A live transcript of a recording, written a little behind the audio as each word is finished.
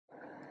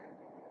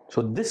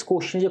So this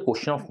question is a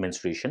question of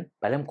menstruation.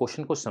 पहले हम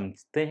question को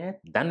समझते हैं,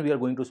 then we are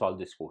going to solve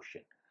this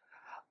question.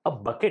 A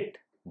bucket,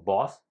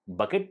 boss,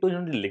 bucket तो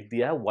इन्होंने लिख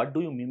दिया है. What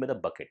do you mean by the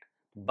bucket?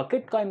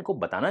 Bucket का इनको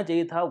बताना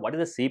चाहिए था. What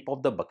is the shape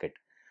of the bucket?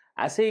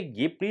 ऐसे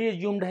ये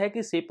प्री-एज्यूम्ड है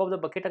कि shape of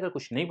the bucket अगर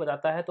कुछ नहीं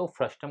बताता है तो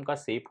फ्रस्टम का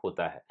shape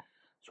होता है.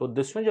 So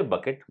this one is a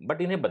bucket,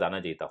 but इन्हें बताना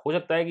चाहिए था. हो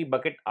सकता है कि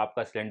bucket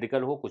आपका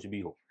cylindrical हो, कुछ भी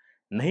हो.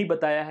 नहीं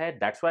बताया है.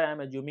 That's why I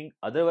am assuming.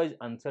 Otherwise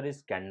answer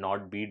is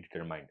cannot be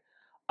determined.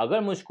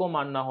 अगर मुझको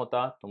मानना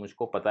होता तो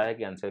मुझको पता है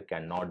कि answer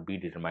can not be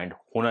determined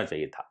होना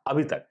चाहिए था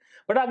अभी तक.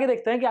 बट आगे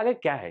देखते हैं कि आगे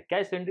क्या है.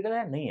 क्या सिलेंड्रिकल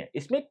है? नहीं है.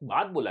 इसमें एक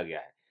बात बोला गया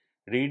है,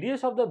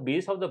 radius of the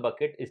base of the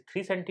bucket is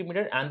 3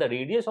 centimetre and the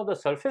radius of the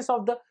surface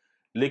of the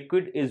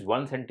liquid is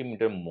 1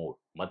 centimetre मोर.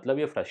 मतलब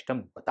ये फ्रस्टम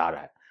बता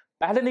रहा है.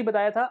 पहले नहीं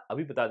बताया था,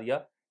 अभी बता दिया.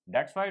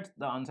 That's why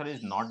the answer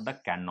is not the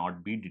can not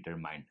be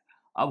determined.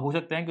 अब हो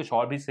सकता है कि कुछ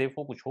और भी सेफ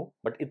हो, कुछ हो,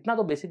 बट इतना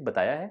तो बेसिक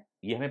बताया है,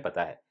 ये हमें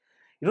पता है.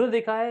 इन्होंने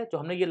देखा है, जो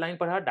हमने ये लाइन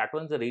पढ़ा, that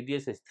one the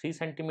radius is 3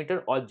 centimetre,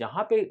 और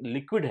जहां पे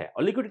लिक्विड है,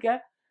 और लिक्विड क्या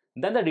है,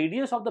 then the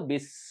radius of the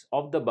base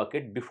of the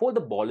bucket before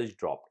the ball is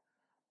dropped.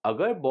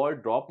 अगर बॉल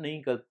ड्रॉप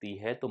नहीं करती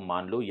है तो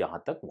मान लो यहां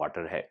तक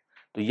वाटर है,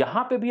 तो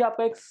यहां पे भी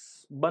आपका एक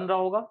बन रहा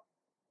होगा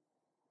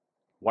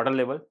वाटर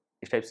लेवल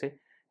इस टाइप से.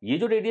 ये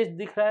जो रेडियस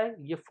दिख रहा है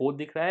ये 4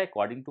 दिख रहा है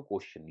अकॉर्डिंग टू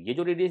क्वेश्चन. ये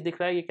जो रेडियस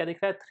दिख रहा है ये क्या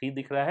दिख रहा है, 3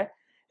 दिख रहा है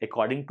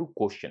अकॉर्डिंग टू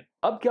क्वेश्चन.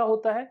 अब क्या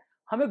होता है,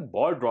 हम एक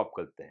बॉल ड्रॉप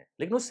करते हैं,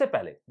 लेकिन उससे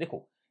पहले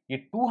देखो ये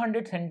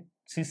 200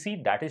 सीसी,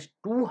 दैट इज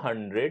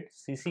 200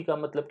 सीसी का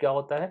मतलब क्या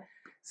होता है,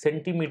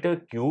 centimetre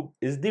cube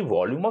is the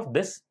volume of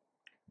this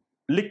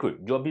liquid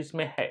जो अभी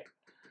इसमें है.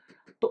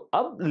 तो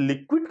अब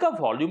लिक्विड का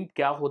वॉल्यूम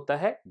क्या होता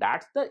है,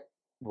 that's the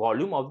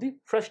volume of the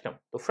frustum.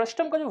 तो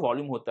फ्रस्टम का जो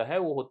वॉल्यूम होता है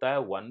वो होता है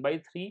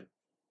 1/3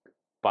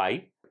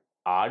 पाई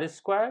are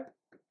square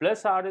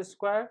plus are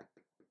square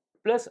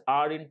plus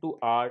are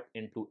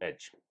into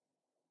H.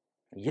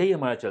 यही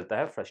हमारा चलता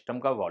है फ्रस्टम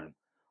का volume.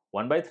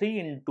 1/3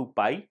 into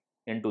pi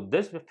into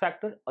this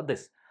factor और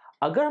दिस.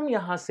 अगर हम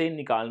यहां से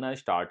निकालना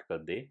स्टार्ट कर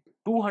दे,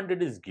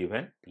 200 इज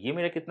गिवन, ये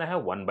मेरा कितना है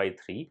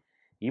 1/3,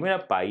 ये मेरा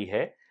पाई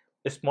है,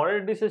 smaller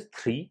radius is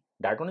 3,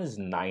 that one is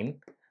 9,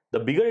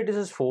 the bigger radius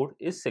is 4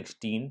 is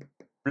 16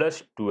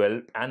 plus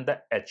 12 and the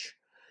H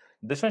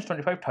this one is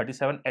 25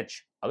 37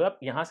 H. अगर आप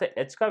यहां से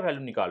एच का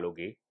वैल्यू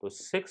निकालोगे तो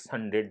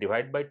 600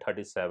 divide by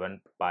 37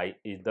 pi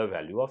is the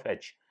value of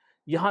H.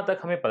 यहां तक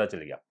हमें पता चल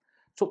गया.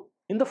 सो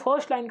इन द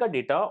फर्स्ट लाइन का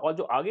डेटा और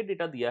जो आगे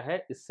डेटा दिया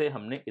है इससे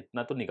हमने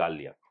इतना तो निकाल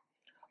लिया.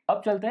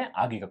 अब चलते हैं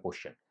आगे का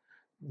question.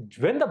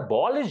 When the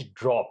ball is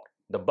dropped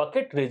the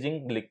bucket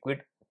raising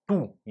liquid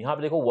 2, यहां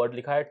पे देखो वर्ड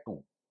लिखा है 2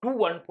 टू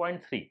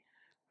 1.3.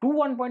 2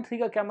 1.3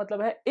 का क्या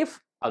मतलब है, इफ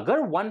अगर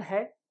 1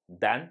 है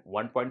देन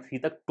 1.3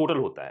 तक टोटल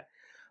होता है.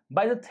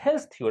 बाय द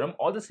थेल्स थ्योरम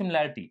और द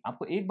सिमिलैरिटी,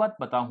 आपको एक बात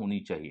पता होनी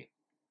चाहिए.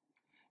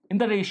 इन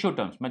द रेशियो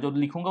टर्म्स, मैं जो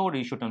लिखूंगा वो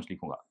रेशियो टर्म्स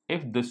लिखूंगा.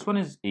 If this one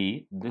is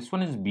a, this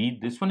one is B,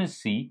 this one is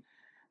C,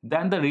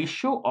 then the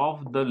ratio of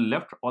the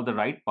left or the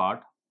right part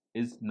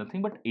is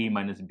nothing but a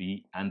minus b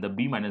and the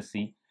b minus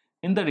c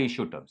in the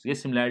ratio terms. ये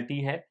similarity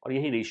है और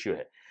यही ratio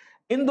है.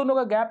 इन दोनों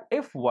का gap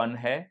if 1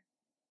 है,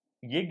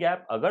 ये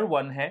gap अगर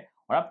 1 है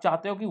और आप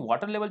चाहते हो कि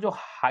वाटर लेवल जो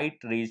हाइट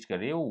रेज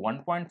करे वो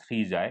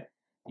 1.3 जाए,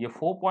 ये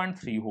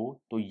 4.3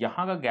 हो, तो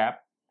यहाँ का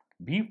गैप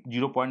भी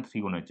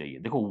 0.3 होना चाहिए.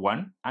 देखो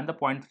 1 एंड द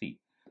 0.3,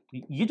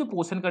 ये जो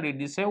पोर्शन का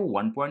रेडियस है वो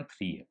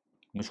 1.3 है,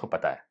 मुझको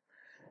पता है.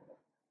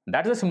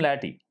 That is the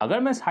similarity. अगर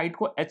मैं इस हाइट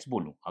को h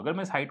बोलूं,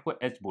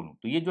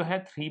 तो ये जो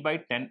है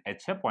 3/10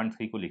 h है,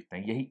 0.3 को लिखते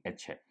हैं, यही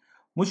h है.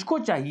 मुझको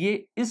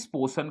चाहिए इस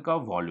पोर्शन का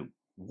वॉल्यूम.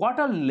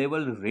 वाटर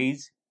लेवल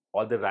रेज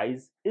और the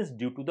rise is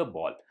due to the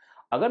ball.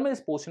 अगर मैं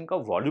इस पोर्शन का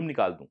वॉल्यूम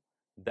निकाल दूं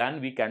then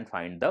we can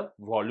find the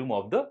volume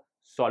of the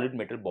solid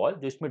metal ball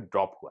जो इसमें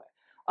ड्रॉप हुआ है.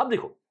 अब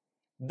देखो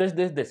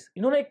दिस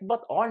इन्होंने एक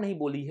बात और नहीं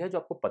बोली है जो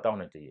आपको पता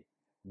होना चाहिए.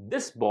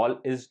 This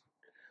ball is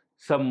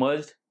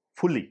submerged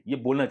fully, ये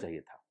बोलना चाहिए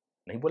था,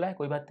 नहीं बोला है,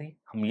 कोई बात नहीं,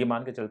 हम ये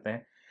मान के चलते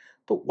हैं.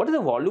 तो what is the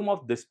volume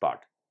of this part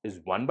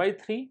is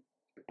 1/3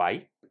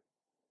 pi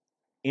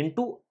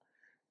into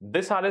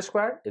this are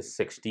square is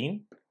 16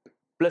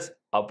 plus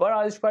upper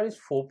R square is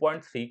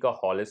 4.3 का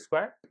whole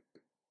square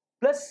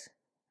plus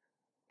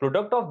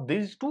product of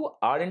this to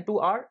are into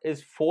are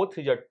is 4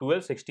 3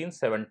 12 16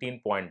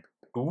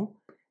 17.2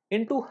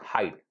 into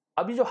height.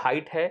 अब ये जो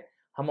height है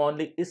हम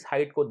only इस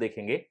height को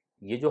देखेंगे.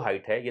 ये जो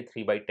हाइट है ये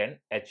 3/10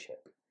 h है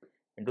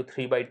इंटू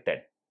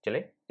 3/10.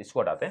 चले इसको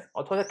हटाते हैं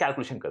और थोड़ा सा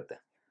कैलकुलेशन करते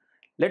हैं.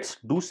 Let's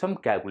do some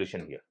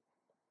calculation here.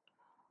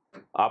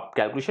 आप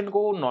कैलकुलेशन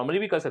को नॉर्मली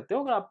भी कर सकते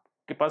हो अगर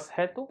आपके पास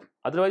है तो,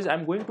 otherwise I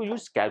am going to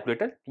use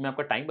calculator कि मैं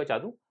आपका टाइम बचा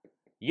दूं.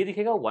 ये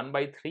दिखेगा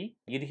 1/3,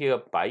 ये दिखेगा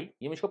पाई,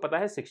 ये मुझको पता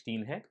है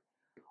 16 है,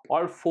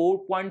 और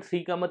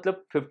 4.3 का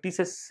मतलब 50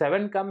 से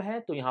 7 कम है,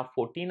 तो यहाँ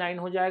 49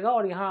 हो जाएगा,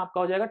 और यहाँ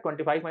आपका हो जाएगा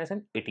 25 minus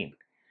 18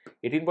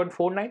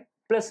 18.49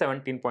 plus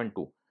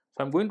 17.2.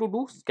 So I'm going to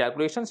do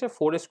calculation से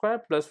 4 square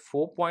plus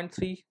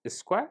 4.3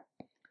 square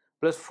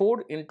plus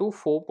 4 into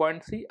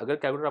 4.3. अगर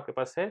कैलकुलेटर आपके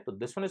पास है तो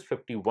this one is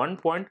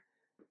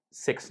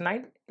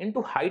 51.69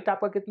 into height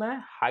आपका कितना है,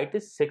 height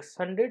is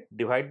 600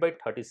 divide by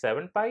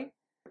 37 pi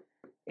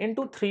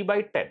into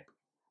 3/10।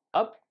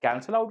 अब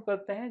कैंसल आउट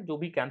करते हैं, जो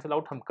भी कैंसल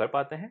आउट हम कर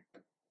पाते हैं,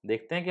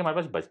 देखते हैं कि हमारे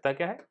पास बचता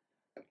क्या है।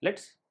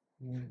 Let's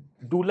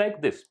do like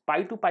this,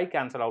 pi to pi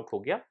cancel out हो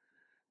गया,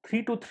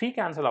 3 to 3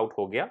 कैंसल आउट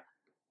हो गया,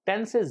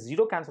 10 से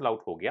 0 कैंसल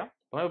आउट हो गया,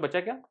 तो हमारे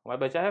बचा क्या, हमारे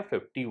बचा है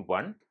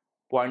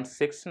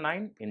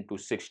 51.69 इंटू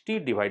 60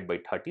 डिवाइड बाई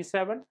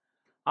 37।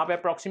 आप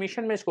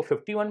अप्रोक्सीमेशन में इसको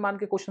 51 मान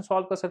के क्वेश्चन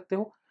सॉल्व कर सकते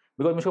हो,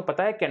 बिकॉज मुझको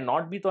पता है कैन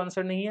नॉट बी तो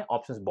आंसर नहीं है,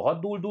 ऑप्शंस बहुत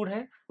दूर दूर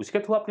हैं, उसके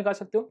थ्रू आप निकाल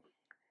सकते हो।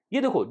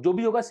 ये देखो जो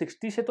भी होगा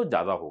 60 से तो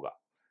ज्यादा होगा,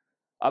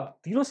 अब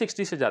तीनों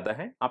 60 से ज्यादा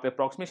हैं, आप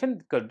अप्रोक्सीमेशन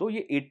कर दो,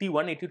 ये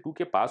 81 82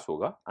 के पास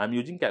होगा। I am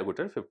using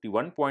calculator,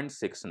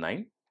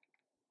 51.69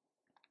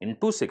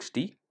 into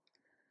 60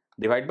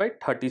 divide by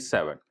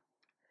 37,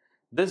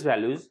 this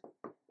value is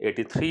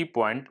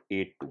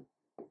 83.82।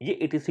 ये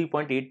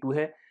 83.82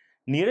 है।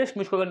 नियरेस्ट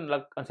मुझको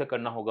अगर आंसर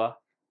करना होगा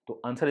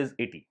तो answer is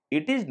 80।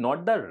 It is not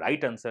the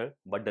right answer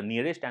but the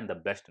nearest and the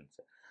best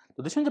answer.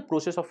 तो this is the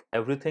process of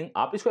everything.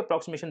 आप इसको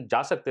अप्रोक्सीमेशन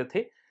जा सकते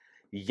थे,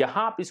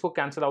 यहां आप इसको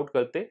कैंसिल आउट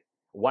करते,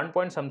 1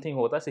 पॉइंट समथिंग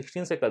होता,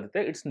 16 से कर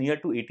देते, इट्स नियर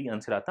टू 80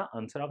 आंसर आता।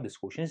 Answer of this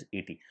question is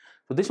 80।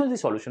 So this was the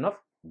solution of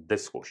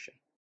this question.